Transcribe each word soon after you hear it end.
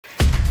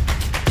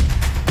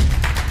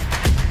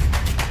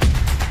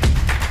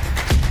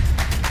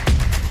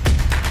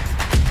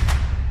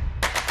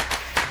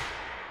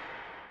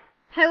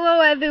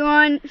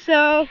everyone,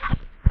 so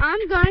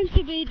I'm going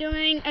to be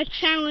doing a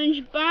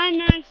challenge by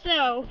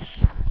myself.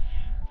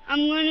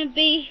 I'm going to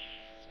be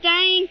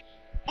staying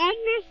on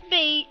this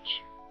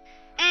beach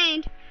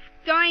and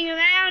going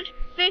around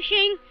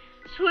fishing,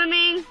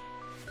 swimming,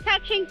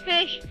 catching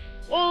fish,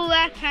 all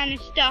that kind of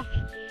stuff.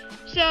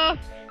 So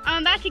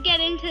I'm about to get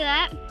into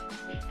that,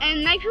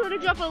 and make sure to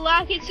drop a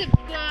like and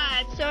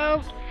subscribe. So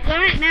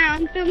right now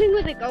I'm filming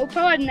with a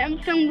GoPro. I've never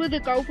filmed with a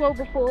GoPro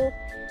before,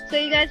 so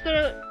you guys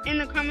gotta in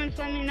the comments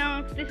let me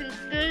know if this is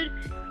good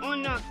or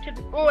not to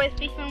always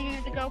be filming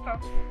with a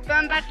GoPro. But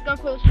I'm about to go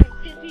close so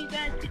you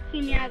guys can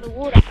see me out of the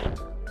water.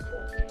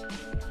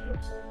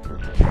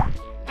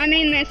 I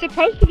mean, they're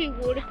supposed to be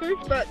waterproof,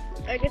 but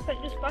I guess I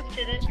just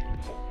busted it.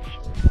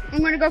 I'm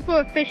gonna go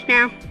for a fish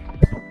now.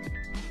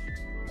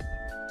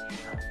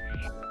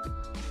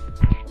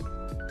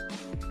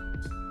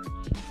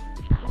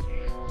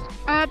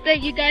 I'll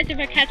update you guys if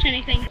I catch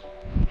anything.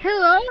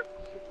 Hello.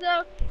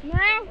 So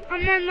now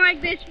I'm on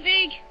like this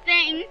big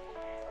thing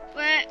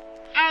where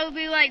I'll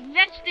be like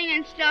resting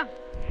and stuff,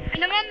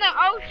 and I'm on the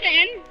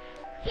ocean.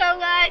 So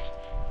like,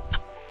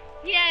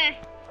 yeah,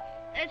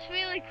 it's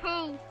really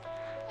cool.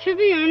 To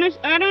be honest,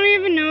 I don't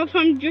even know if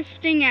I'm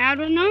drifting out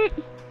or not.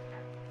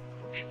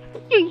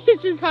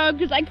 This is hard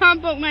because I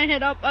can't poke my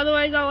head up,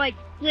 otherwise I'll like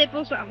flip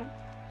or something.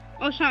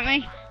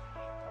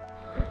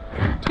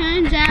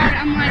 Turns out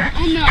I'm like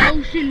on the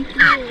ocean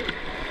floor,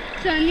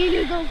 so I need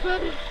to go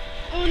further.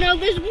 Oh no,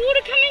 there's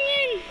water coming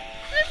in!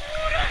 There's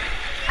water!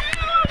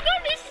 No, I'm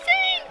gonna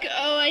sink!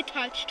 Oh, I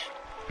touched.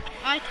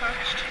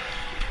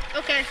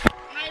 Okay,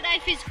 my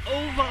life is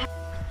over.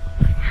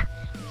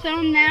 So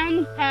I'm now in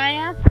the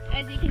kayak,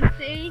 as you can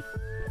see.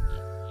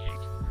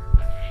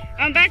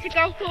 I'm about to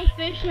go for a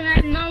fish in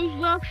that nose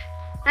rock,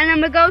 and I'm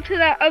gonna go to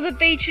that other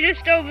beach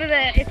just over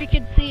there, if you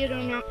can see it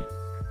or not.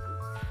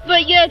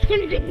 But yeah, it's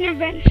gonna be an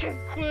adventure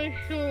for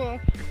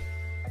sure.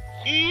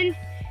 And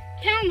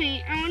tell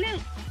me, I wanna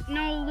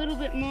know a little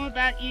bit more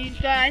about you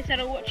guys that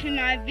are watching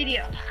my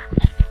videos.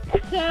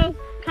 So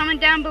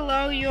comment down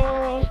below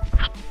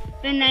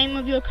the name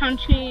of your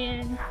country,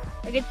 and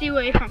I can see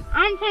where you're from.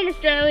 I'm from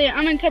Australia.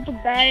 I'm in Keppel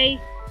Bay.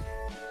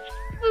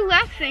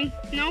 Relaxing,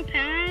 no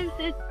parents.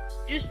 It's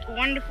just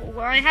wonderful.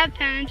 Well, I have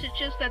parents. It's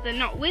just that they're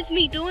not with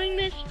me doing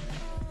this.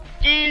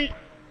 And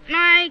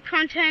my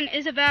content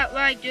is about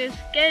like just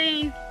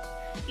getting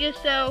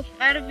yourself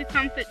out of your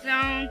comfort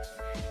zone,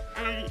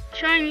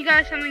 showing you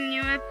guys something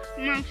new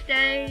most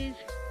days,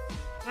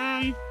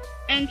 and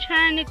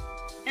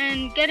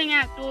getting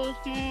outdoors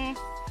more,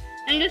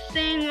 and just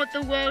seeing what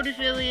the world is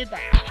really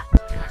about.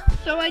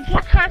 So I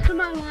just casted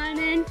my line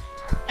in,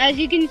 as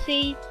you can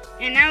see,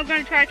 and now we're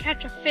going to try to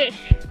catch a fish.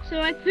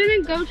 So I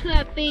couldn't go to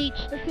that beach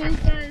because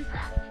there's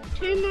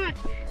too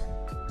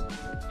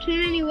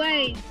many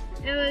waves.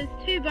 It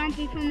was too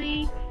bumpy for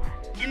me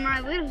in my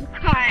little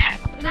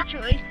kayak,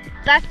 literally.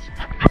 That's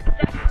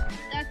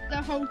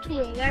the whole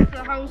tour, that's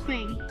the whole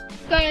thing.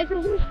 So there's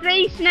a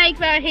sea snake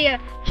right here.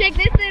 Check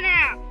this thing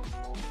out.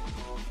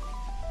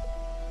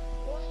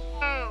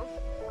 Whoa.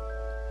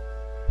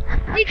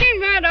 He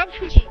came right up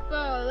to me.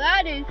 Whoa,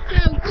 that is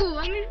so cool.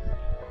 I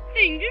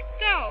mean, just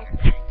go.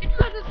 It's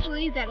hard to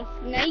believe that a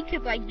snake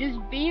could like just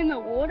be in the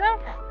water.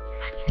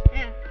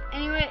 Yeah.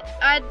 Anyway,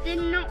 I did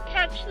not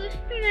catch the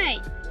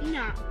snake.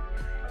 No.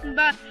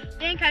 But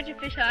didn't catch a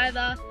fish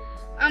either.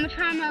 I'm gonna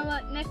try my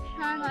luck next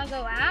time I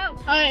go out.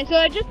 Okay, so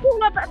I just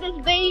pulled up at this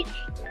beach.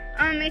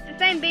 It's the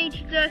same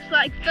beach, just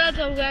like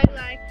further away.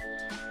 Like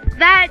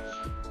that's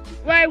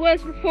where I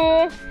was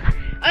before.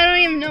 I don't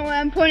even know where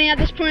I'm pointing at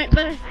this point,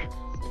 but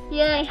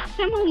yeah,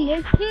 someone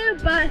lives here,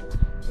 but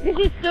this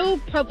is still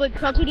public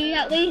property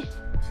at least.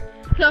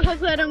 So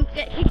hopefully I don't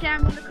get kicked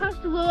out on the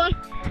coast a lot.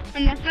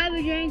 I'm gonna have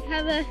a drink,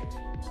 have a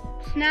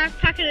snack,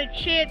 packet of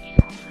chips.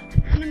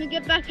 I'm gonna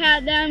get back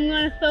out there. I'm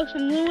gonna throw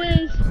some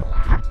lures,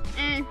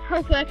 and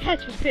hopefully I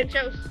catch a fish.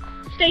 So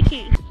stay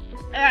tuned.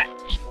 Alright,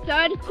 so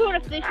I just caught a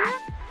fish.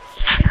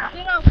 It's a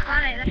good old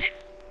funny there.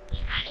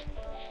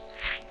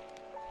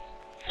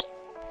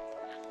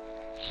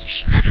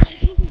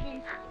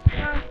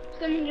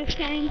 Someone just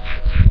came,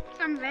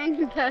 some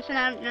random person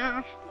I don't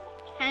know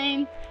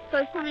came,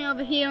 so coming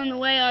over here on the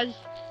way I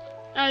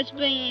was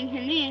bringing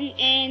him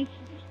in,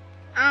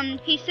 and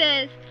he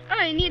says,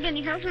 "Oh, you need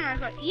any help?" And I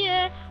was like,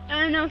 "Yeah." I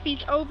don't know if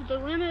he's over the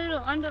limit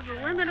or under the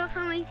limit or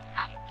something,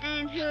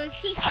 and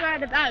he's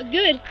right about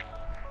good.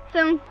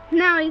 So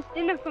now he's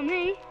dinner for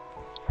me.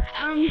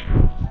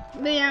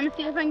 But yeah, I'm gonna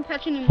see if I can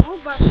catch any more,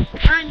 but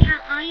right now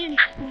I am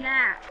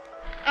snapped.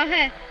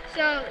 Okay,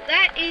 so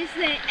that is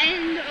the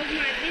end of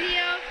my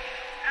video.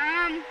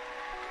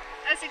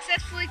 I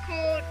successfully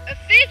caught a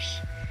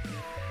fish,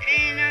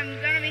 and I'm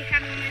gonna be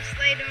having this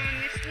later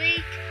on this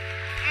week.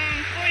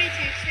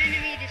 42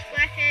 centimeters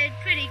flathead,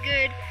 pretty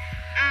good.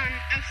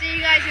 I'll see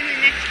you guys in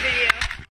the next video.